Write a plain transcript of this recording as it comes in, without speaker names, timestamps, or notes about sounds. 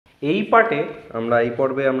এই পার্টে আমরা এই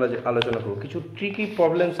পর্বে আমরা আলোচনা করব কিছু ট্রিকি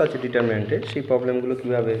প্রবলেমস আছে ডিটারমিনেন্টের, সেই প্রবলেমগুলো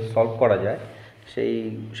কীভাবে সলভ করা যায়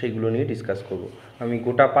সেইগুলো নিয়ে ডিসকাস করব। আমি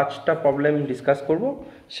গোটা 5টা প্রবলেম ডিসকাস করব,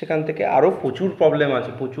 সেখান থেকে আরও প্রচুর প্রবলেম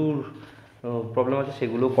আছে,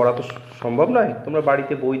 সেগুলো করা তো সম্ভব নয়। তোমরা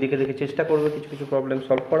বাড়িতে বই দেখে দেখে চেষ্টা করবে কিছু কিছু প্রবলেম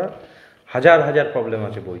সলভ করার। হাজার হাজার প্রবলেম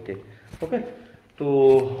আছে বইতে। ওকে, তো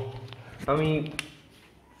আমি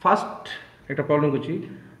ফার্স্ট একটা প্রবলেম করছি,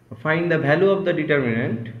 find the value of the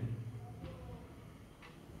determinant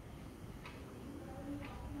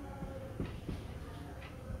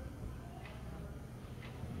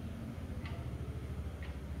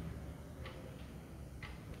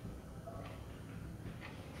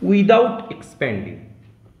without expanding.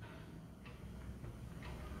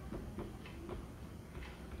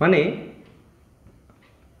 মানে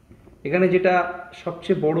এখানে যেটা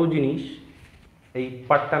সবচেয়ে বড় জিনিস, এই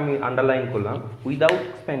পার্টটা আমি আন্ডারলাইন করলাম, উইদাউট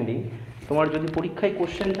এক্সপ্যান্ডিং। তোমার যদি পরীক্ষায়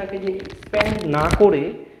কোশ্চেন থাকে যে এক্সপ্যান্ড না করে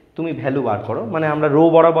তুমি ভ্যালু বার করো, মানে আমরা রো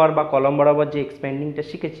বরাবর বা কলাম বরাবর যে এক্সপ্যান্ডিংটা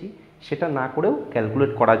শিখেছি সেটা না করেও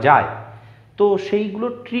ক্যালকুলেট করা যায়, তো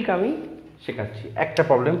সেইগুলোর ট্রিক আমি শেখাচ্ছি। একটা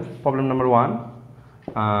problem number 1,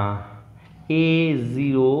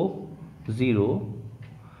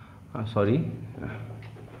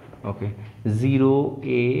 zero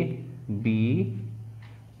A B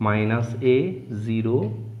minus A 0।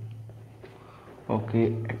 Okay,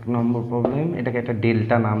 1 number problem, এটাকে একটা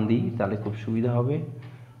ডেল্টা নাম দিই তাহলে খুব সুবিধা হবে।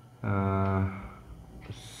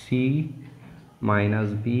 C minus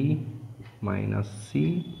B minus C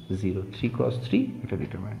 0, 3×3 একটা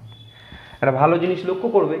ডিটারমিনেন্ট। একটা ভালো জিনিস লক্ষ্য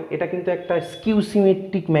করবে, এটা কিন্তু একটা স্কিউ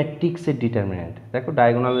সিমেট্রিক ম্যাট্রিক্সের ডিটারমিনেন্ট। দেখো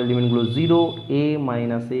ডায়াগোনাল এলিমেন্টগুলো 0, এ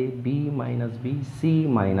মাইনাস এ, B minus B, C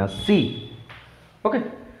minus C. ওকে,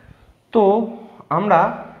 তো আমরা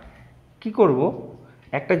কি করব,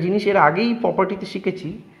 একটা জিনিস এর আগেই প্রপার্টিতে শিখেছি,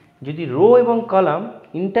 যদি রো এবং কলাম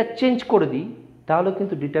ইন্টারচেঞ্জ করে দিই তাহলে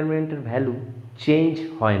কিন্তু ডিটারমিনেন্টের ভ্যালু চেঞ্জ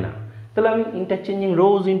হয় না। তাহলে আমি interchanging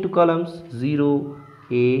rose into columns, 0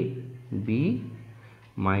 A B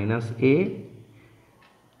minus A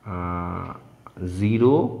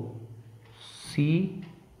 0 C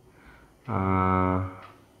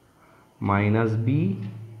minus B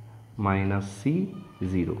minus C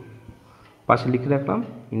 0, পাশে লিখে রাখলাম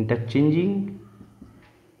ইন্টারচেঞ্জিং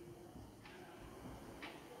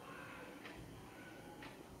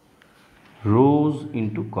rows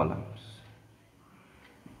into columns।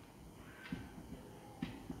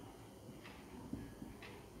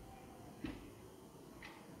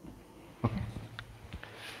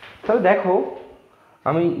 তাহলে দেখো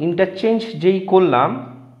আমি ইন্টারচেঞ্জ যেই করলাম,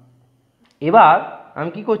 এবার আমি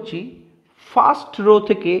কি করছি, ফার্স্ট রো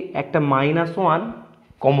থেকে একটা -1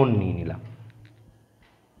 কমন নিয়ে নিলাম।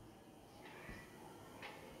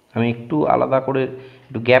 আমি একটু আলাদা করে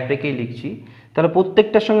একটু গ্যাপ রেখেই লিখছি, তাহলে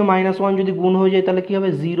প্রত্যেকটার সঙ্গে -1 যদি গুণ হয়ে যায় তাহলে কী হবে,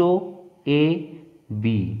 0 এ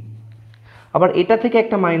বি। আবার এটা থেকে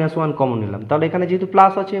একটা -1 কমন নিলাম, তাহলে এখানে যেহেতু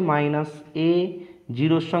প্লাস আছে, মাইনাস এ,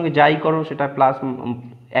 0-র সঙ্গে যাই করো সেটা প্লাস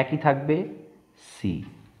একই থাকবে, সি।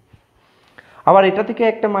 আবার এটা থেকে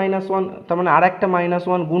একটা -1, তার মানে আর একটা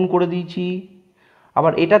 -1 গুণ করে দিয়েছি।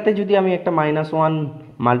 আবার এটাতে যদি আমি একটা -1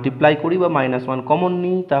 মাল্টিপ্লাই করি বা -1 কমন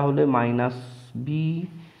নিই তাহলে minus B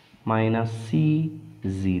minus C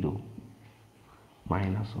 0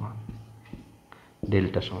 -1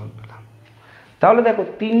 delta সমান পেলাম। তাহলে দেখো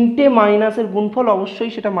তিনটে মাইনাসের গুণফল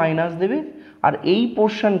অবশ্যই সেটা মাইনাস দেবে, আর এই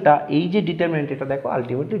পোর্শনটা, এই যে ডিটারমিনেন্ট, এটা দেখো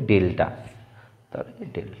আলটিমেটলি ডেল্টা।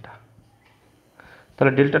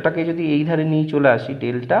 তাহলে ডেল্টাটাকে যদি এই ধারে নিয়ে চলে আসি,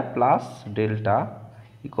 delta plus delta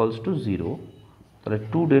equals to 0, তাহলে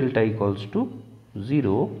 2 ডেল্টা ইকুয়ালস টু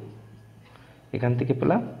 0। এখান থেকে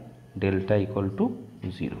পেলাম ডেল্টা ইকুয়াল টু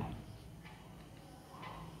 0।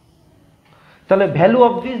 তাহলে value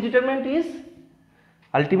of this determinant is,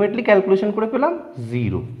 ultimately calculation করে পেলাম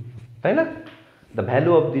 0, তাই না? The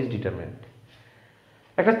value of this determinant.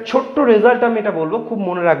 একটা ছোট্ট রেজাল্ট আমি এটা বলবো, খুব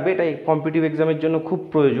মনে রাখবে, এটা কম্পিটিটিভ এক্সামের জন্য খুব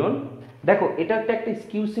প্রয়োজন। দেখো এটা একটা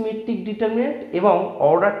স্কিউ সিমেট্রিক ডিটারমিনেন্ট এবং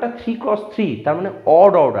অর্ডারটা 3×3, তার মানে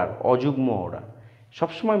অড অর্ডার, অযুগ্ম অর্ডার।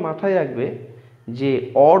 সবসময় মাথায় রাখবে যে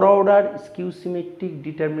odd order skew symmetric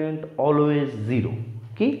determinant always 0।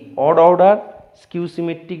 কি? Odd order skew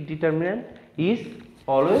symmetric determinant is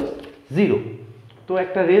always 0। তো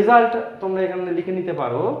একটা রেজাল্ট তোমরা এখানে লিখে নিতে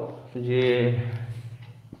পারো যে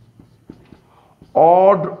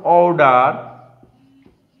odd order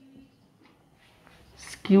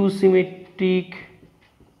skew symmetric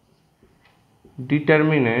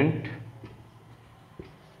determinant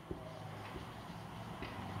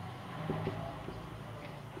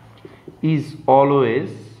is always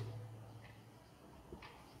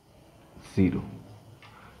 0।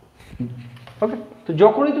 ওকে, তো তো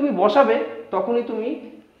যখনই তুমি বসাবে তখনই তুমি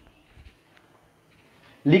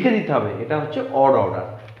লিখে দিতে হবে এটা হচ্ছে অড অর্ডার।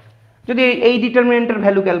 যদি এই ডিটারমিনেন্টের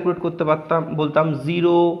ভ্যালু ক্যালকুলেট করতে পারতাম, বলতাম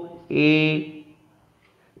 0 a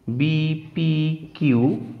b p q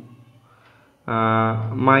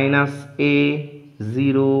minus a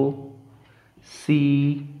 0 c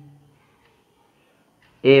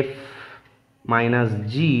f minus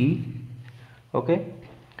g, okay,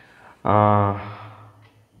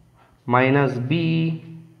 minus b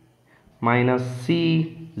minus c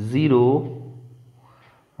 0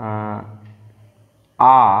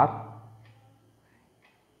 r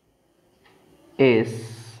s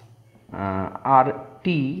r t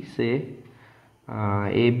से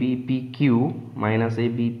a b p q minus a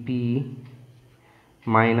b p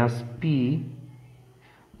minus p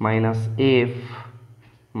minus f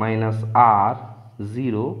minus r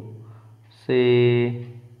 0 से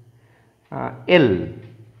l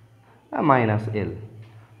minus l,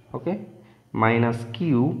 okay, minus q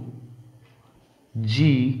g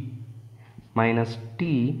minus t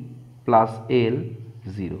plus l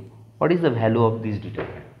 0. What is the value of this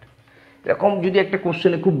determinant? এরকম যদি একটা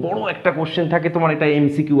কোশ্চেনে খুব বড় একটা question থাকে, তোমার এটা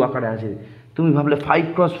এমসিকিউ আকারে আছে, তুমি ভাবলে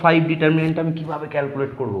 5x5 ডিটারমিনেন্ট আমি কিভাবে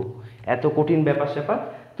ক্যালকুলেট করব, এত কঠিন ব্যাপার স্যাপার।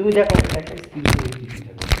 তুমি দেখো এটা একটা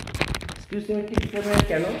স্কিউ-সিমেট্রিক ডিটারমিনেন্ট।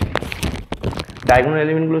 কেন? ডায়াগোনাল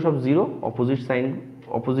এলিমেন্টগুলো সব 0,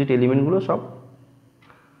 অপোজিট এলিমেন্টগুলো সব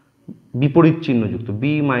বিপরীত চিহ্নযুক্ত, b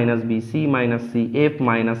minus b, c minus c, f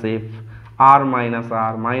minus f, r minus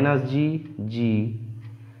r, minus g g,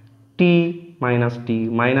 t minus t,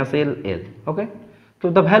 minus l l, ওকে। তো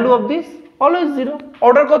the value of this always 0।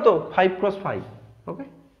 Order কত? 5x5, ওকে।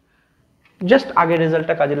 Just আগের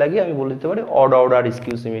রেজাল্টটা কাজে লাগিয়ে আমি বলে দিতে পারি odd order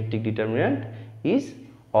skew symmetric determinant is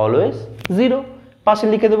always 0। পাশে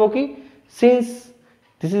লিখে দেবো কি, since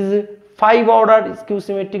this is a 5 order skew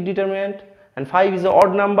symmetric determinant and 5 is an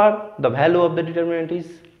odd number, the value of the determinant is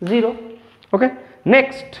 0. Okay,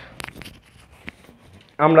 next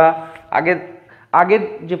আমরা আগের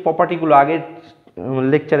যে প্রপার্টিগুলো আগের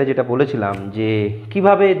লেকচারে যেটা বলেছিলাম যে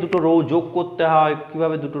কিভাবে দুটো রো যোগ করতে হয়,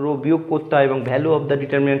 কিভাবে দুটো রো বিয়োগ করতে হয় এবং value of the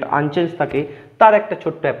determinant unchange থাকে, তার একটা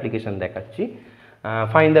ছোট্ট অ্যাপ্লিকেশন দেখাচ্ছি।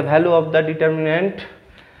 Find the value of the determinant,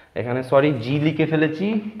 এখানে সরি জি লিখে ফেলেছি,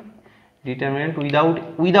 ডিটারমিনেন্ট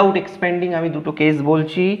উইদাউট এক্সপ্যান্ডিং। আমি দুটো কেস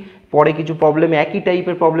বলছি, পরে কিছু প্রবলেম একই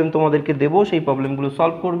টাইপের প্রবলেম তোমাদেরকে দেবো, সেই প্রবলেমগুলো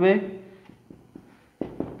সলভ করবে।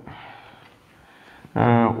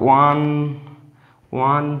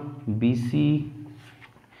 1 bc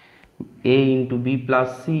a into b plus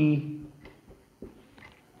c,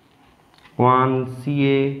 1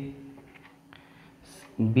 ca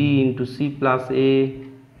b into c plus a,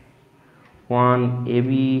 1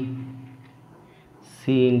 ab c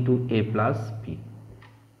into a plus b,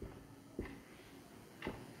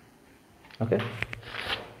 okay,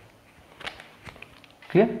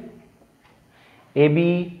 clear? ab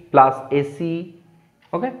plus ac,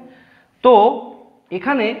 ওকে। তো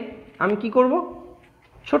এখানে আমি কি করব,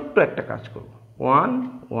 ছোট্ট একটা কাজ করব। 1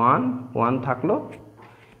 1 1 থাকলো,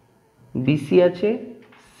 বিসি আছে,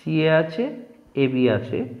 সিএ আছে, এবি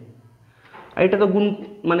আছে, আর এটা তো গুণ,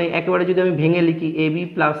 মানে একেবারে যদি আমি ভেঙে লিখি AB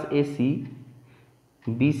plus AC,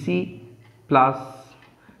 BC plus,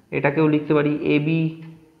 এটাকেও লিখতে পারি AB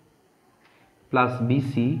plus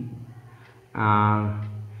BC,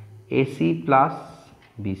 AC plus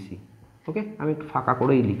BC, ওকে। আমি একটু ফাঁকা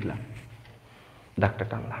করেই লিখলাম, দাগটা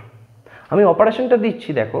টানলাম। আমি অপারেশনটা দিচ্ছি,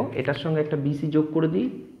 দেখো এটার সঙ্গে একটা বিসি যোগ করে দিই,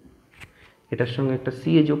 এটার সঙ্গে একটা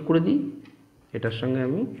সিএ যোগ করে দিই, এটার সঙ্গে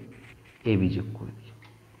আমি এবি যোগ করে দিই।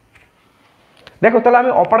 দেখো তাহলে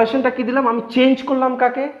আমি অপারেশনটা কি দিলাম, আমি চেঞ্জ করলাম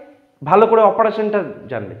কাকে, ভালো করে অপারেশনটা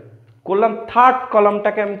জানলে করলাম, থার্ড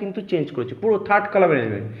কলামটাকে আমি কিন্তু চেঞ্জ করেছি, পুরো থার্ড কলামের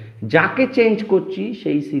এলিমেন্ট যাকে চেঞ্জ করছি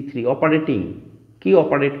সেই C3 অপারেটিং। কি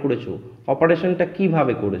অপারেট করেছো, অপারেশনটা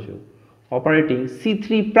কিভাবে করেছো, অপারেটিং C3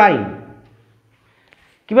 প্রাইম।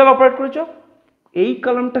 কিভাবে অপারেট করেছো, এই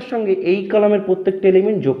কলামটার সঙ্গে এই কলামের প্রত্যেকটা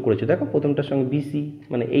এলিমেন্ট যোগ করেছো। দেখো প্রথমটার সঙ্গে বিসি,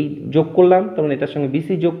 মানে এই যোগ করলাম, তার মানে এটার সঙ্গে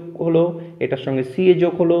বিসি যোগ হলো, এটার সঙ্গে সিএ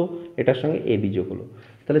যোগ হলো, এটার সঙ্গে এবি যোগ হলো,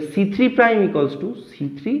 তাহলে C3 prime equals to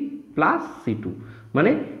C3 plus C2,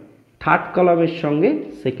 মানে থার্ড কলামের সঙ্গে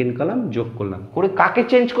সেকেন্ড কলাম যোগ করলাম, করে কাকে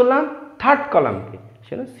চেঞ্জ করলাম, থার্ড কলামকে,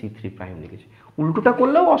 সেটা C3 প্রাইম লিখেছি। উল্টোটা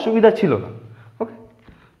করলেও অসুবিধা ছিল না, ওকে।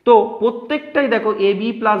 তো প্রত্যেকটাই দেখো AB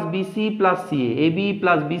plus BC plus CA, AB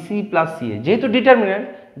plus BC plus CA, যেহেতু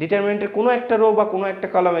ডিটারমিনেন্টের কোনো একটা রো বা কোনো একটা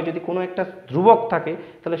কলামে যদি কোনো একটা ধ্রুবক থাকে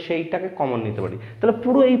তাহলে সেইটাকে কমন নিতে পারি। তাহলে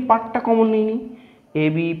পুরো এই পার্টটা কমন নিই নি,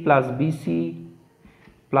 AB plus BC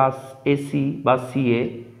plus AC বা সিএ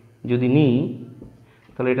যদি নিই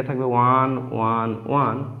তাহলে এটা থাকবে 1 1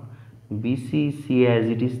 1, BC CA as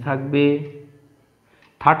it is থাকবে,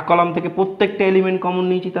 থার্ড কলাম থেকে প্রত্যেকটা এলিমেন্ট কমন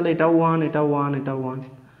নিয়েছি, তাহলে এটাও 1, এটাও 1, এটাও 1।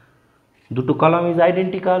 দুটো column is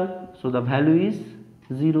identical, so the value is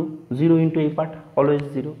 0, 0 into এই পার্ট অলওয়েজ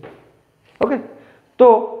 0। ওকে, তো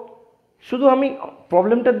শুধু আমি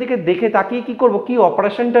প্রবলেমটার দিকে দেখে তাকিয়ে কি করব, কি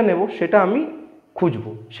অপারেশনটা নেব সেটা আমি খুঁজবো।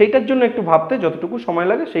 সেইটার জন্য একটু ভাবতে যতটুকু সময়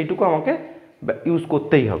লাগে সেইটুকু আমাকে ইউজ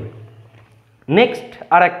করতেই হবে। নেক্সট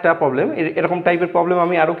আর একটা প্রবলেম, এরকম টাইপের প্রবলেম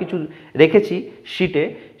আমি আরও কিছু রেখেছি শিটে,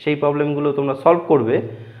 সেই প্রবলেমগুলো তোমরা সলভ করবে।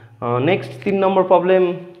 নেক্সট 3 নম্বর প্রবলেম,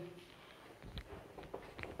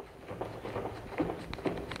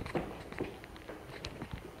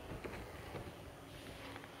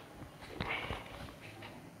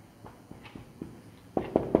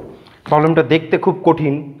 প্রবলেমটা দেখতে খুব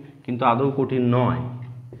কঠিন কিন্তু আদৌ কঠিন নয়।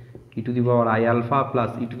 e to the power i alpha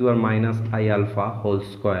plus e to the power minus i alpha whole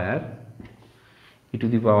square, e to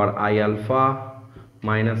the power i alpha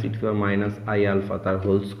minus e to the power minus i alpha তার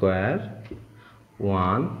whole square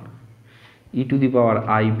 1, e to the power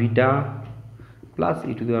i beta plus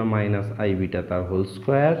e to the power minus i beta তার whole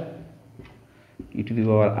square, e to the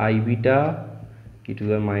power i beta e to the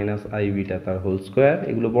power minus i beta তার whole square.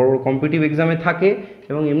 এগুলো বড় বড় competitive এক্সামে থাকে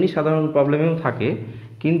এবং এমনি সাধারণ প্রবলেমেও থাকে,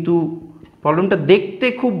 কিন্তু প্রবলেমটা দেখতে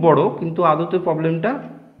খুব বড় কিন্তু আদতে প্রবলেমটা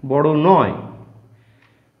বড় নয়।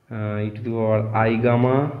 e to the power i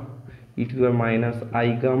gamma e to the power minus i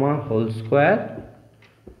gamma whole square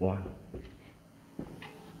 1।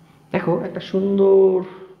 দেখো একটা সুন্দর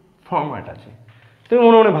ফর্ম্যাট আছে, তুমি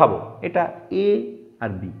মনে মনে ভাবো এটা a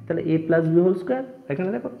আর b, তাহলে a plus B whole square, এখানে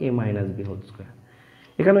দেখো a minus B whole square,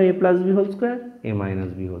 এখানেও a plus B whole square a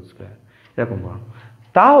minus B whole square, এরকম ভাবো।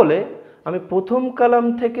 তাহলে আমি প্রথম কলাম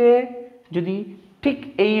থেকে যদি ঠিক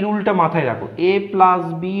এই রুলটা মাথায় রাখো, a plus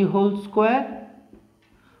B whole square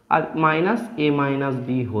R minus a minus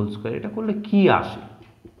B whole square, এটা করলে কি আসে?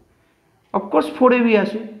 অফকোর্স 4ab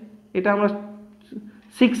আসে, এটা আমরা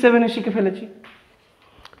 6-7 শিখে ফেলেছি।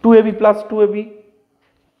 2ab প্লাস 2ab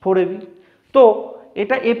 4ab, তো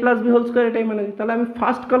এটা a plus B whole square, এটাই মানে, তাহলে আমি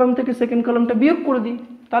ফার্স্ট কলাম থেকে সেকেন্ড কলামটা বিয়োগ করে দিই,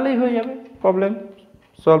 তাহলেই হয়ে যাবে problem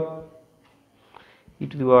solve. e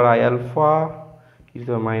to the power i alpha e to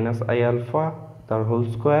the power minus i alpha তার whole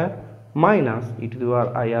square minus e to the power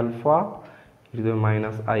i alpha e to the power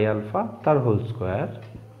minus i alpha তার whole square.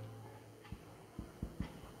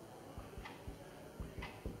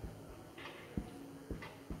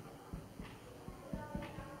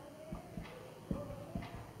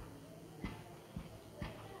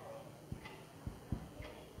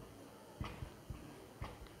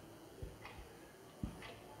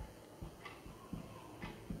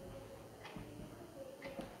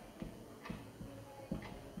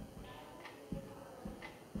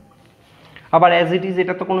 আবার as it is,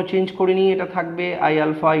 এটা তো কোনো change করিনি, এটা থাকবে i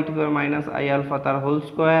alpha E to the power minus i alpha তার whole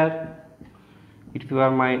square, E to the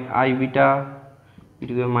power i beta E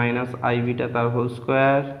to the power minus i beta তার whole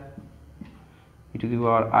square, E to the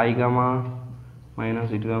power i gamma minus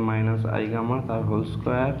E to the power minus i gamma তার whole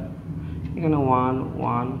square. এখানে 1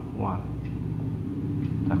 1 1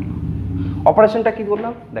 থাকলো। অপারেশনটা কি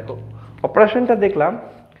করলাম দেখো, অপারেশনটা দেখলাম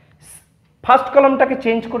ফার্স্ট কলামটাকে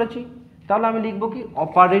চেঞ্জ করেছি, তাহলে আমি লিখব কি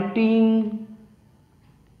অপারেটিং,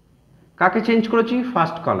 কাকে চেঞ্জ করেছি?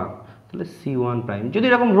 ফার্স্ট কলাম, তাহলে c1 প্রাইম। যদি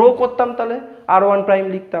এরকম রো করতাম তাহলে r1 প্রাইম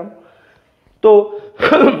লিখতাম। তো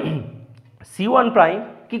c1 প্রাইম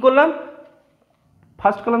কি করলাম,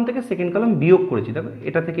 ফার্স্ট কলাম থেকে সেকেন্ড কলাম বিয়োগ করেছি, দেখো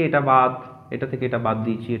এটা থেকে এটা বাদ, এটা থেকে এটা বাদ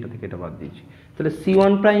দিয়েছি, এটা থেকে এটা বাদ দিয়েছি, তাহলে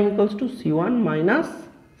c1 prime equals to c1 minus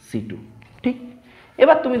c2। ঠিক,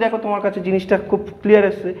 এবার তুমি দেখো তোমার কাছে জিনিসটা খুব ক্লিয়ার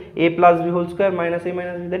এসছে, a plus B whole square minus a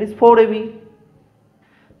minus B that is 4ab,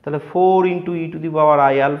 তাহলে 4 into E to the power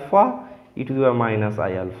i alpha E to the power minus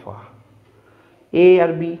i alpha, a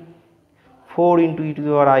R b, 4 into E to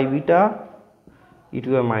the power i beta E to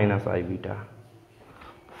the power minus i beta,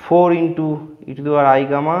 4 into E to the power i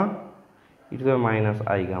gamma E to the power minus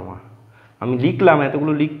i gamma. আমি লিখলাম,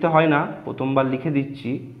 এতগুলো লিখতে হয় না, প্রথমবার লিখে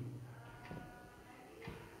দিচ্ছি।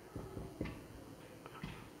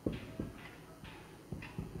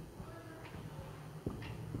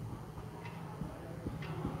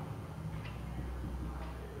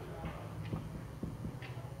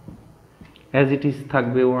 As it is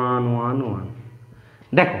থাকবে 1 1 1।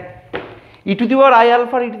 দেখো ই to the power i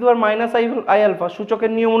alpha E to the power minus i alpha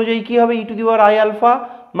সূচকের নিয়ম অনুযায়ী কি হবে, ই to the power i alpha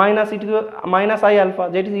minus E to the minus i alpha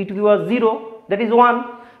that is E to the power 0 that is 1,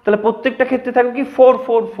 তাহলে প্রত্যেকটা ক্ষেত্রে থাকবে কি 4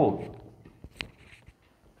 4 4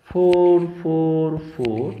 4 4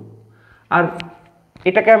 4। আর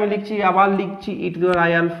এটাকে আমি লিখছি, আবার লিখছি ই to the power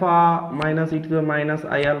i alpha minus E to the power minus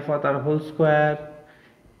i alpha তার whole square,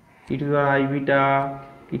 E to the power i beta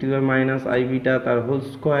E to the power minus i beta তার whole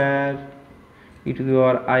square, E to the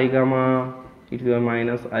power i gamma T to the power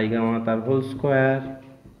minus I gamma তার whole square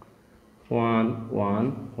 1 1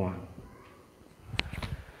 1।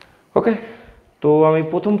 ওকে, তো আমি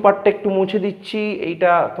প্রথম পার্টটা একটু মুছে দিচ্ছি,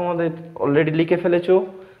 এইটা তোমাদের অলরেডি লিখে ফেলেছো।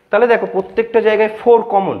 তাহলে দেখো প্রত্যেকটা জায়গায় 4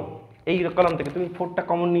 কমন, এই কলাম থেকে তুমি 4টা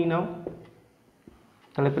কমন নিয়ে নাও,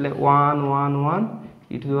 তাহলে পেলে 1 1 1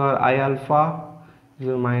 ই to the power I alpha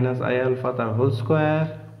minus I alpha তার whole square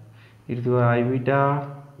E to the power I beta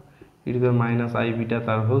E to the power minus I beta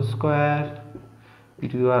তার whole square E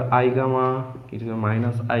to the power I gamma E to the power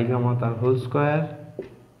minus I gamma তার whole square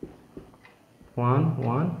 1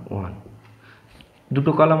 1 1।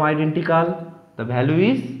 দুটো column identical, the value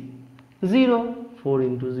is 0, 4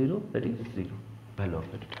 into 0 that is 0 value of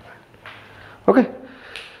the determinant. ওকে,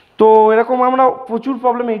 তো এরকম আমরা প্রচুর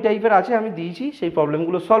problem এই টাইপের আছে, আমি দিয়েছি, সেই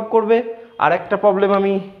প্রবলেমগুলো সলভ করবে। আর একটা প্রবলেম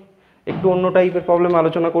আমি একটু অন্য টাইপের প্রবলেম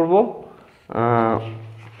আলোচনা করব।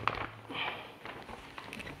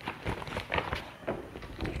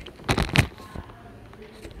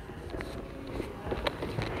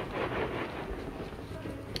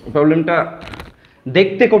 প্রবলেমটা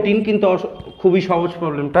দেখতে কঠিন কিন্তু খুবই সহজ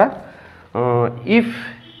প্রবলেমটা। ইফ,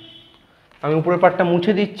 আমি উপরের পার্টটা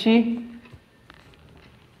মুছে দিচ্ছি,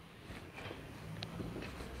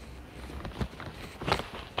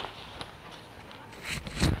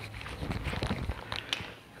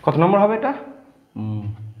 কত নম্বর হবে এটা?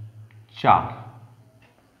 4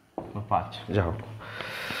 বা 5, যা হোক।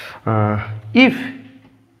 If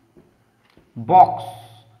box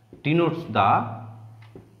denotes the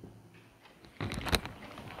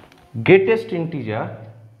greatest integer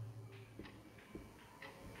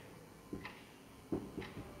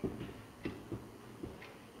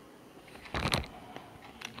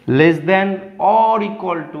less than or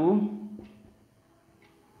equal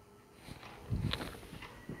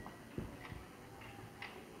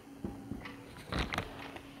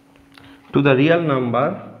to the real number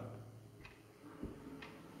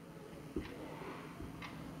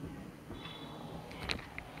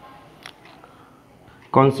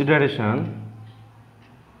consideration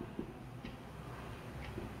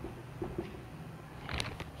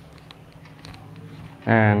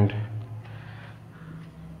and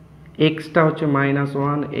x টা হচ্ছে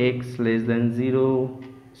 -1, x less than 0,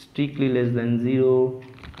 strictly less than 0,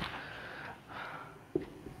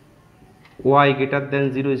 y greater than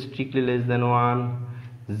 0, strictly less than 1,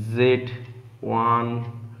 z 1,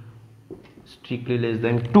 strictly less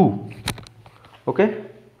than 2. Okay,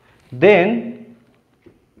 then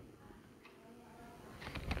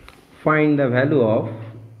find the value of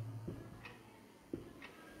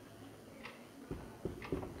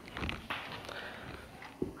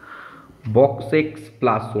box x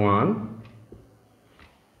plus 1,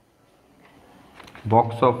 box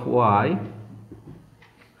of y,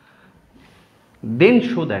 then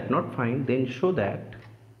show that, not find, then show that,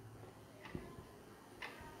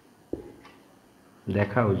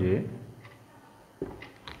 দেখাও যে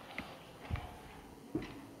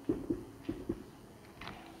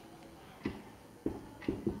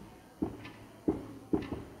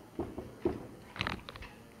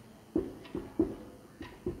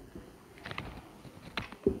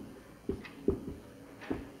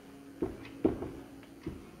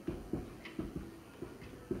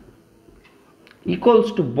equals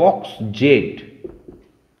to box z,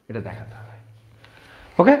 এটা দেখাতে হবে।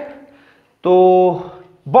 ওকে, তো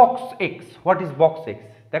box x, what is box x?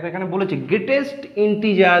 দেখো এখানে বলেছে greatest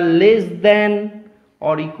integer less than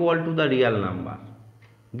or equal to the Real number,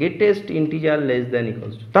 greatest integer less than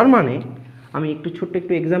equals to, তার মানে আমি একটু ছোট্ট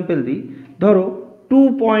একটু এক্সাম্পল দিই। ধরো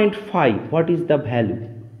 2.5, হোয়াট ইজ দ্য ভ্যালু?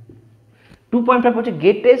 2.5 হচ্ছে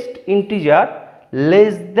greatest integer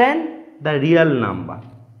less than the Real number,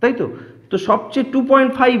 তাই তো? তো সবচেয়ে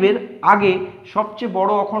 2.5 এর আগে সবচেয়ে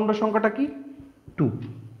বড় অখণ্ড সংখ্যাটা কি? 2।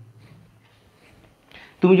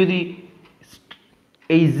 তুমি যদি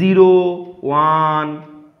এই 0 1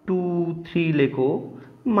 2 3 লেখো,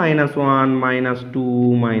 -1 -2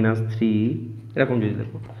 -3 এরকম যদি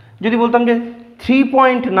লেখো, যদি বলতাম যে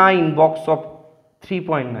 3.9 বক্স অফ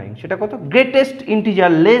 3.9, সেটা কত? গ্রেটেস্ট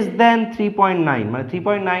ইন্টিজার লেস দেন 3.9, মানে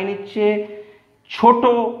 3.9 এর চেয়ে ছোট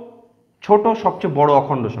ছোট সবচেয়ে বড়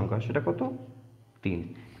অখণ্ড সংখ্যা, সেটা কত? 3।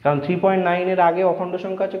 কারণ 3.9 এর আগে অখণ্ড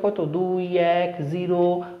সংখ্যা আছে কত? 2 1 0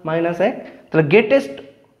 -1, তাহলে গ্রেটেস্ট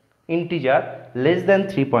ইন্টিজার লেস দেন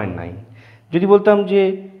 3.9। যদি বলতাম যে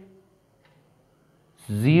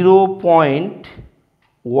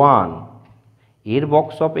 0.1 এর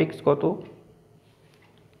বক্স অফ এক্স কত?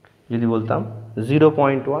 যদি বলতাম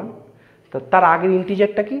 0.1, তার আগের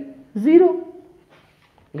ইন্টিজারটা কি? 0,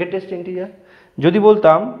 গ্রেটেস্ট ইন্টিজার। যদি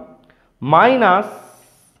বলতাম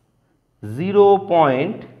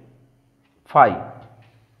 -0.5 5,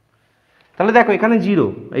 তাহলে দেখো এখানে 0,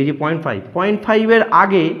 এই যে 0.5, 0.5 এর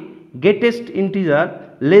আগে গ্রেটেস্ট ইন্টিজার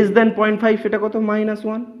লেস দ্যান 0.5, সেটা কত?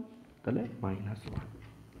 -1, তাহলে -1।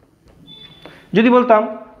 যদি বলতাম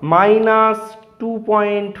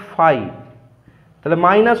 -2.5, তাহলে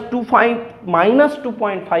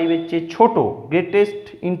 -2.5 এর চেয়ে ছোট গ্রেটেস্ট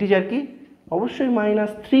ইন্টিজার কি? অবশ্যই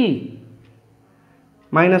 -3।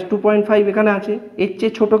 -2.5 এখানে আছে, এর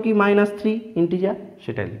চেয়ে ছোট কি? -3 ইন্টিজার,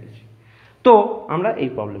 সেটাই লিখেছি। তো আমরা এই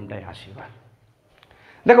প্রবলেমটায় আসি। এবার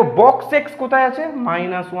দেখো বক্স এক্স কোথায় আছে?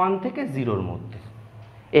 -1 থেকে 0-র মধ্যে।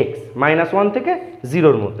 এক্স -1 থেকে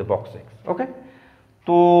 0-র মধ্যে বক্স এক্স। ওকে,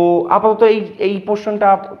 তো আপাতত এই পোর্শনটা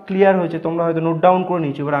ক্লিয়ার হয়েছে, তোমরা হয়তো নোট ডাউন করে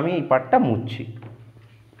নিয়েছো। এবার আমি এই পার্টটা মুছছি।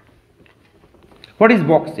 What is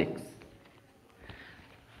box x?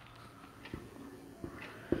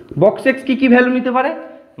 Box x কি কি ভ্যালু নিতে পারে?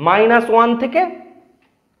 -1 থেকে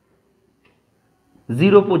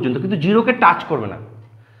 0 পর্যন্ত, কিন্তু 0-কে টাচ করবে না।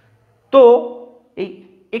 তো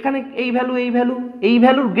এখানে এই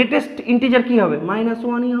ভ্যালুর গ্রেটেস্ট ইন্টিজার কি হবে?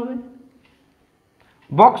 -1ই হবে।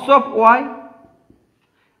 বক্স অফ ওয়াই,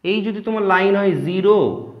 এই যদি তোমার লাইন হয় 0,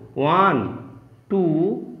 1, 2,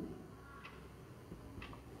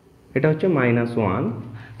 এটা হচ্ছে -1,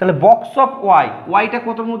 তাহলে বক্স অফ ওয়াই, ওয়াইটা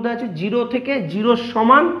কতর মধ্যে আছে? 0 থেকে 0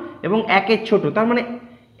 সমান এবং 1-এর ছোট, তার মানে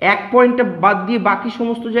 1 পয়েন্টটা বাদ দিয়ে বাকি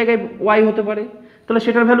সমস্ত জায়গায় ওয়াই হতে পারে। তাহলে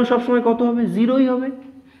সেটার ভ্যালু সবসময় কত হবে? 0ই হবে।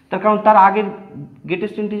 তার কারণ তার আগের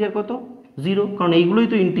গ্রেটেস্ট ইন্টিজার কত? 0, কারণ এইগুলোই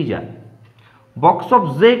তো ইন্টিজার। বক্স অফ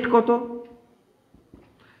জেড কত?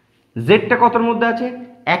 জেডটা কতর মধ্যে আছে?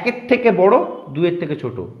 1-এর থেকে বড়, 2-এর থেকে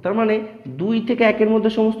ছোট, তার মানে 2 থেকে 1-এর মধ্যে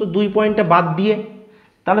সমস্ত 2 পয়েন্টটা বাদ দিয়ে,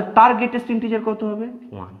 তাহলে তার গ্রেটেস্ট ইন্টিজার কত হবে?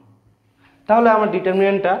 1। তাহলে আমার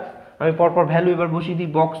ডিটারমিনেন্টটা আমি পরপর ভ্যালু এবার বসিয়ে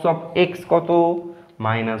দিই। বক্স অফ এক্স কত?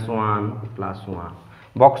 -1 + 1।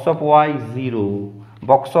 Box of Y 0।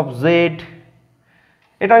 Box of Z,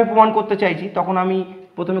 এটা আমি প্রমাণ করতে চাইছি, তখন আমি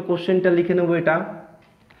প্রথমে কোশ্চেনটা লিখে নেব। এটা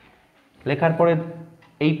লেখার পরে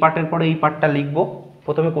এই পার্টের পরে এই পার্টটা লিখব।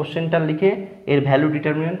 প্রথমে কোশ্চেনটা লিখে এর ভ্যালু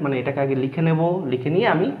ডিটারমিনেন্ট মানে এটাকে আগে লিখে নেব, লিখে নিয়ে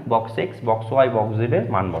আমি box x, box Y, box Z এর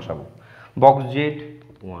মান বসাবো। Box Z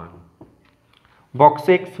 1, box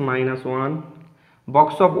x -1, box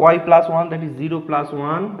of y plus 1, that is 0 plus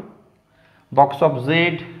 1, box of z,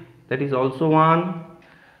 that is also 1,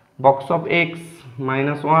 box of x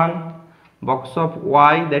 -1, box of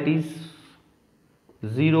y, that is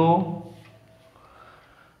 0,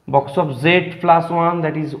 box of z plus 1,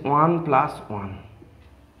 that is 1 plus 1.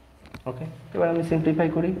 ওকে, এবার আমি simplify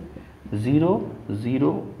করি। 0,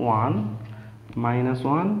 0, 1,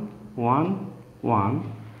 -1, 1, 1,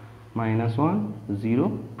 -1, 0,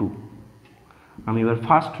 2। আমি এবার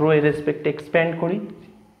first row এর রেসপেক্টে expand করি,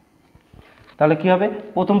 তাহলে কি হবে?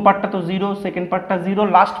 প্রথম পার্টটা তো 0, সেকেন্ড পার্টটা 0,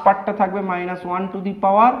 লাস্ট পার্টটা থাকবে -1 টু দি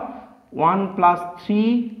পাওয়ার 1 +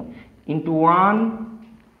 3 × 1,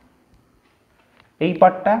 এই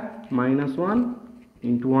পার্টটা -1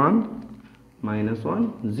 × 1 -1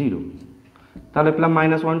 0, তাহলে পেলাম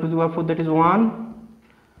 -1 to the power 4, that is 1,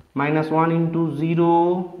 -1 × 0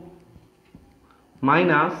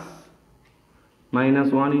 -1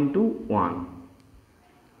 × 1,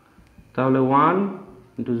 তাহলে 1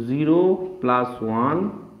 × 0 + 1,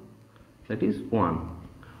 that is 1।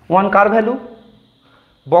 1 car value?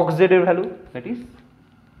 Box Z এর value, that is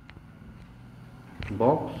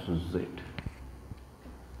box Z.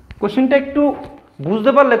 কোশ্চেনটা একটু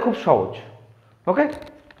বুঝতে পারলে খুব সহজ। ওকে,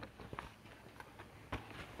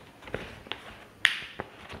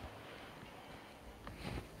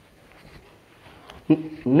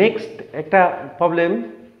 নেক্সট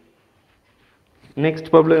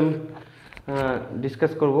প্রবলেম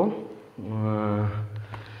ডিসকাস করব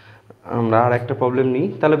আমরা। আর একটা প্রবলেম নিই,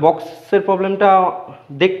 তাহলে বক্সের প্রবলেমটা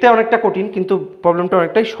দেখতে অনেকটা কঠিন, কিন্তু প্রবলেমটা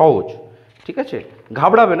অনেকটাই সহজ। ঠিক আছে,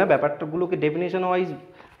 ঘাবড়াবে না, ব্যাপারটাগুলোকে ডেফিনেশন ওয়াইজ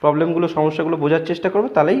প্রবলেমগুলো, সমস্যাগুলো বোঝার চেষ্টা করবে,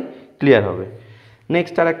 তাহলেই ক্লিয়ার হবে।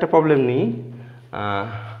 নেক্সট আর একটা প্রবলেম নিই।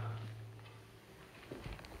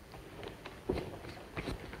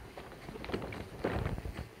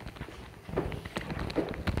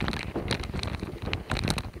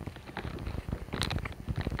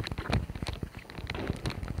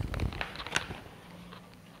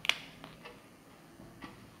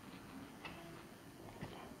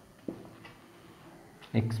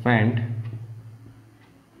 expand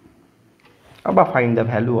বা find the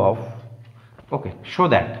value of, okay, show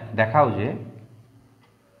that, দেখাও যে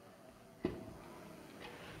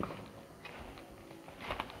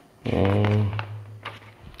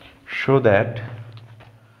show that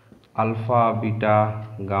alpha beta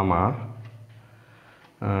gamma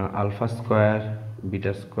alpha square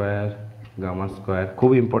beta square gamma square,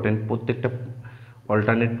 খুব ইম্পর্টেন্ট, প্রত্যেকটা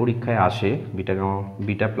অল্টারনেট পরীক্ষায় আসে, beta gamma,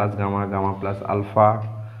 beta plus gamma, gamma plus alpha,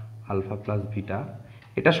 alpha plus beta.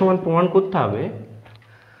 এটা সমান প্রমাণ করতে হবে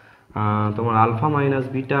তোমার alpha minus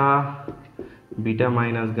beta, beta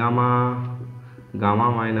minus gamma, gamma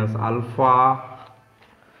minus alpha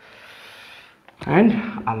and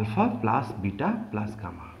alpha plus beta plus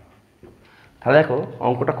gamma. তাহলে দেখো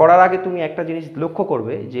অঙ্কটা করার আগে তুমি একটা জিনিস লক্ষ্য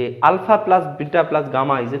করবে যে alpha plus beta plus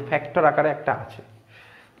gamma is a factor আকারে একটা আছে।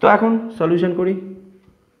 তো এখন সলিউশন করি।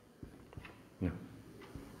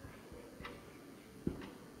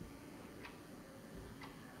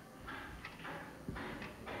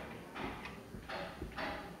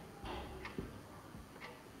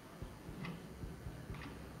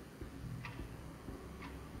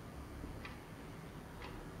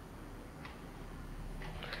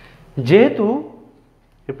 যেহেতু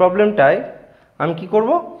এই প্রবলেমটায় আমি কি করব,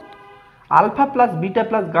 alpha plus beta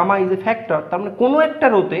plus gamma is a factor, তার মানে কোনো একটা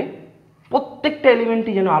রোতে প্রত্যেকটা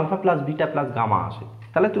এলিমেন্টই যেন alpha plus beta plus gamma আসে।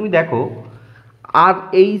 তাহলে তুমি দেখো, আর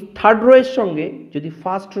এই থার্ড রো এর সঙ্গে যদি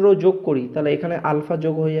ফার্স্ট রো যোগ করি তাহলে এখানে আলফা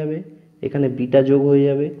যোগ হয়ে যাবে, এখানে বিটা যোগ হয়ে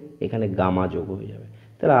যাবে, এখানে গামা যোগ হয়ে যাবে।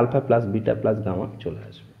 তাহলে alpha plus beta plus gamma চলে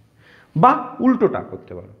আসবে। বা উল্টোটা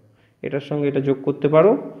করতে পারো, এটার সঙ্গে এটা যোগ করতে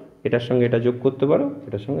পারো, এটার সঙ্গে এটা যোগ করতে পারো,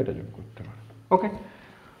 এটার সঙ্গে এটা যোগ করতে পারো। ওকে,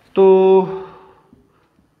 তো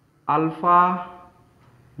alpha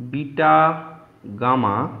beta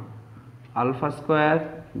gamma, alpha square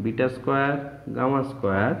beta square gamma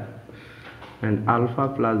square and alpha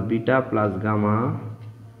plus beta plus gamma,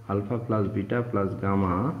 alpha plus beta plus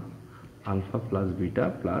gamma, alpha plus beta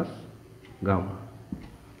plus gamma.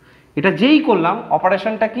 এটা যেই করলাম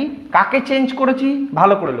অপারেশনটা কি, কাকে চেঞ্জ করেছি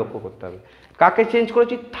ভালো করে লক্ষ্য করতে হবে। কাকে চেঞ্জ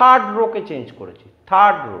করেছি? থার্ড রোকে চেঞ্জ করেছি,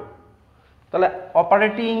 থার্ড রো। তাহলে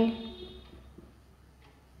operating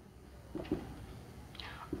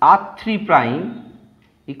R3 prime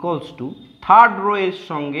equals to third rho এর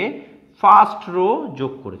সঙ্গে ফার্স্ট রো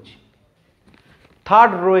যোগ করেছি,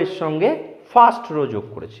 থার্ড রো এর সঙ্গে ফার্স্ট রো যোগ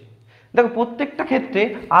করেছি। দেখো প্রত্যেকটা ক্ষেত্রে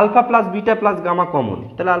alpha plus beta plus gamma common,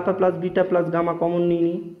 তাহলে alpha plus beta plus gamma common নিয়ে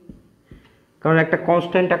নিই, কারণ একটা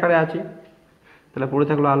কনস্ট্যান্ট আকারে আছে। তাহলে পড়ে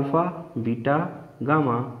থাকলো alpha beta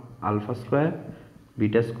gamma, alpha square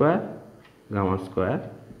beta square gamma square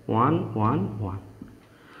 1 1 1।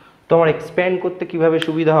 তো আমার এক্সপ্যান্ড করতে কিভাবে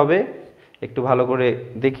সুবিধা হবে একটু ভালো করে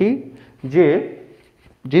দেখি।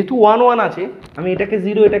 যেহেতু 1 1 আছে, আমি এটাকে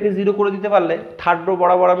 0 এটাকে 0 করে দিতে পারলে থার্ড রো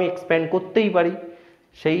বরাবর আমি এক্সপ্যান্ড করতেই পারি,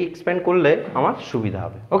 সেই এক্সপ্যান্ড করলে আমার সুবিধা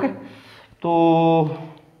হবে। ওকে, তো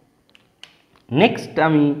নেক্সট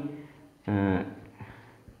আমি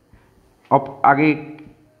আগে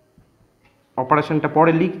অপারেশনটা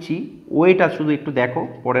পরে লিখছি, ওয়েটা শুধু একটু দেখো,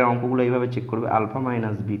 পরের অঙ্কগুলো এইভাবে চেক করবে। Alpha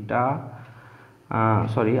minus beta,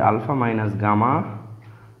 sorry alpha minus gamma,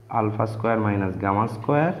 alpha square minus gamma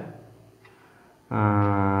square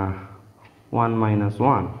 1 minus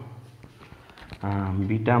 1,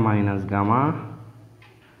 beta minus gamma,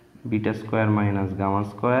 beta square minus gamma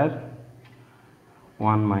square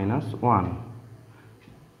 1 minus 1,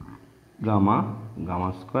 gamma gamma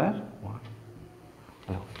square 1।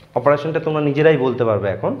 অপারেশনটা তোমরা নিজেরাই বলতে পারবে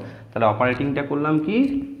এখন। তাহলে অপারেটিংটা করলাম কি,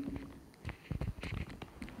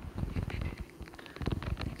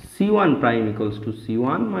 C1 prime equals to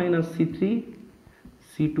C1 minus C3,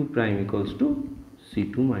 C2 prime equals to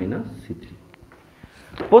C2 minus C3।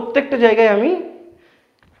 প্রত্যেকটা জায়গায় আমি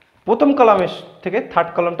প্রথম কলামের থেকে থার্ড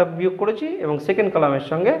কলামটা বিয়োগ করেছি এবং সেকেন্ড কলামের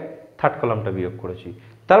সঙ্গে থার্ড কলামটা বিয়োগ করেছি।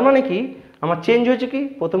 তার মানে কি আমার চেঞ্জ হয়েছে, কি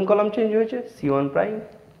প্রথম কলাম চেঞ্জ হয়েছে C1 prime,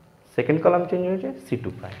 second column change হয়েছে C2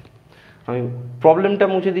 প্রাইম। আমি প্রবলেমটা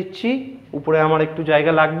মুছে দিচ্ছি, উপরে আমার একটু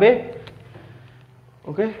জায়গা লাগবে।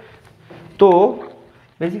 ওকে, তো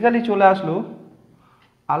বেসিক্যালি চলে আসলো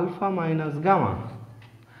আলফা মাইনাস গামা,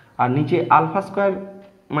 আর নিচে alpha square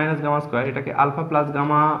minus gamma square, এটাকে alpha plus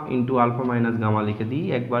gamma into alpha minus gamma লিখে দিই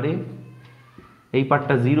একবারে। এই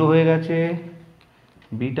পার্টটা 0 হয়ে গেছে,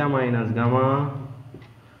 বিটা মাইনাস গামা,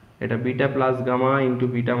 এটা beta plus gamma into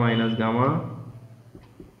beta minus gamma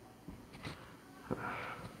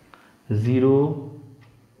 0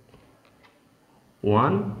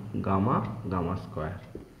 1 gamma gamma square.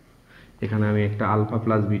 এখানে আমি একটা alpha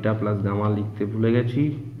plus beta plus gamma লিখতে ভুলে গেছি,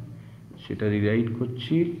 সেটা রিরাইট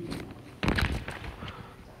করছি।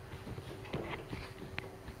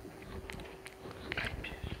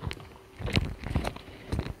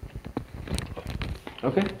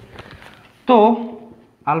 ওকে, তো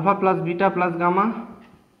alpha plus beta plus gamma,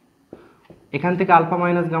 এখান থেকে আলফা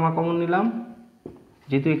মাইনাস গামা কমন নিলাম,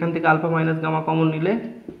 যেহেতু এখান থেকে আলফা মাইনাস গামা কমন নিলে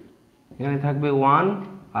এখানে থাকবে 1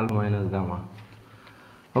 আলফা মাইনাস গামা।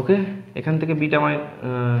 ওকে, এখান থেকে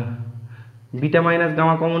বিটা মাইনাস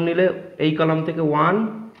গামা কমন নিলে এই কলাম থেকে 1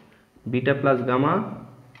 বিটা প্লাস গামা,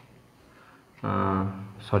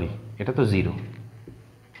 সরি এটা তো 0,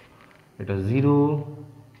 এটা 0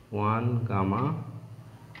 1 গামা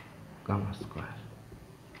গামা স্কোয়ার।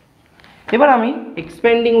 এবার আমি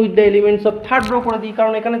expanding with the elements of third rho করে দিই,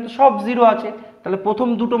 কারণ এখানে তো সব 0 আছে, তাহলে প্রথম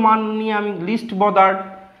দুটো মান নিয়ে আমি লিস্ট বদার্ড।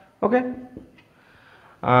 ওকে,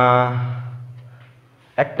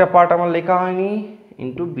 একটা পার্ট আমার লেখা হয়নি,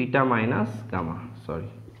 into beta minus gamma, sorry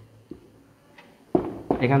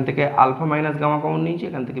এখান থেকে আলফা মাইনাস গামা কমন নিয়েছি,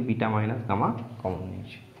 এখান থেকে বিটা মাইনাস গামা কমন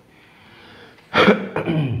নিয়েছি।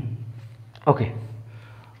 ওকে,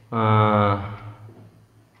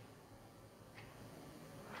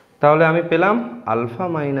 তাহলে আমি পেলাম আলফা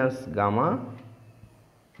মাইনাস গামা।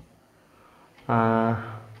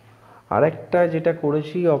 আরেকটা যেটা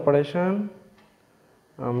করেছি অপারেশন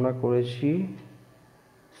আমরা করেছি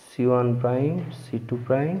C1 prime C2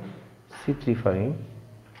 prime C3 prime,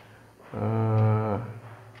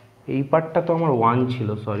 এই পার্টটা তো আমার 1 ছিল,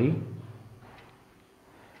 sorry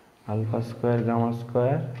alpha square gamma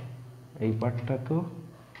square, এই পার্টটা তো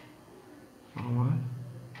আমার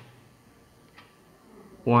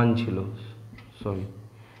 1 ছিল, সরি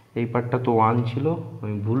এই পার্টটা তো 1 ছিল,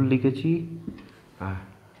 আমি ভুল লিখেছি,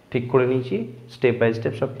 ঠিক করে নিয়েছি, স্টেপ বাই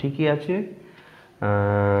স্টেপ সব ঠিকই আছে।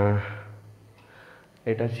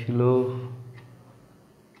 এটা ছিল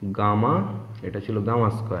গামা, এটা ছিল গামা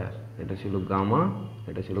স্কোয়ার, এটা ছিল গামা,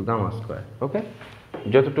 এটা ছিল গামা স্কোয়ার। ওকে,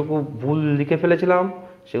 যতটুকু ভুল লিখে ফেলেছিলাম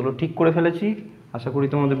সেগুলো ঠিক করে ফেলেছি, আশা করি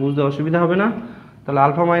তোমাদের বুঝতে অসুবিধা হবে না। তাহলে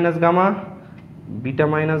alpha minus gamma, beta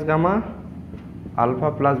minus gamma, alpha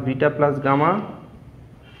plus beta plus gamma,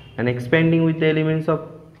 and expanding with the elements of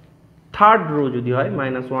third rho যদি হয়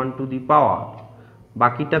 -1 টু দি পাওয়ার,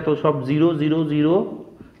 বাকিটা তো সব 0 0 0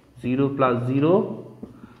 0 plus 0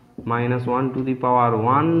 -1 to the power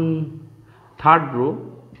 1 third rho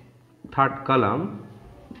third column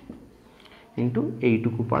into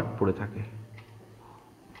এইটুকু পার্ট পড়ে থাকে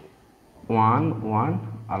 1 1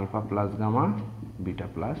 alpha plus gamma beta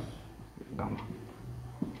plus gamma.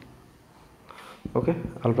 Okay,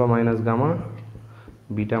 alpha minus gamma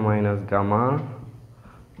beta minus gamma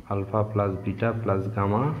alpha plus beta plus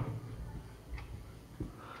gamma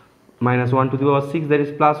 -1 to the power 6 that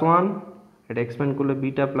is +1, এটা expand করলে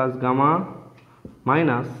beta plus gamma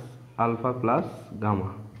minus alpha plus gamma,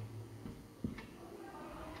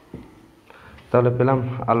 তাহলে পেলাম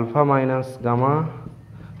alpha minus gamma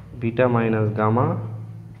beta minus gamma,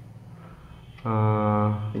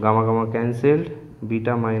 gamma gamma cancelled,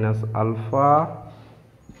 beta minus alpha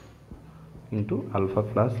into alpha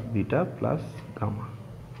plus beta plus gamma.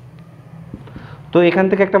 তো এখান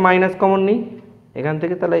থেকে একটা minus common নিই এখান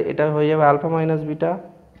থেকে, তাহলে এটা হয়ে যাবে alpha minus beta,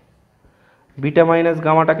 beta minus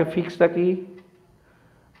গামাটাকে fix রাখি,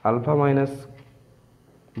 alpha minus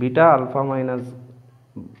beta alpha minus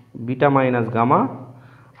beta minus gamma,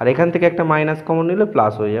 আর এখান থেকে একটা মাইনাস কমন নিলে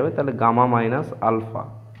প্লাস হয়ে যাবে, তাহলে gamma minus alpha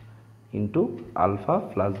into alpha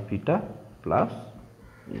plus beta plus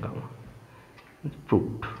gamma.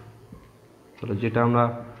 Proofed. তাহলে যেটা আমরা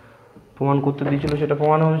প্রমাণ করতে দিয়েছিল সেটা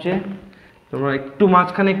প্রমাণ হয়েছে। তোমরা একটু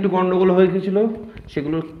মাঝখানে একটু গন্ডগোল হয়ে গেছিল,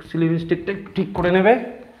 সেগুলো সিলি মিস্টেকটা ঠিক করে নেবে,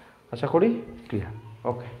 আশা করি ক্লিয়ার।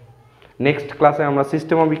 ওকে, নেক্সট ক্লাসে আমরা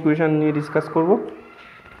সিস্টেম অফ ইকুয়েশন নিয়ে ডিসকাস করব,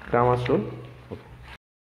 গ্রামার রুল।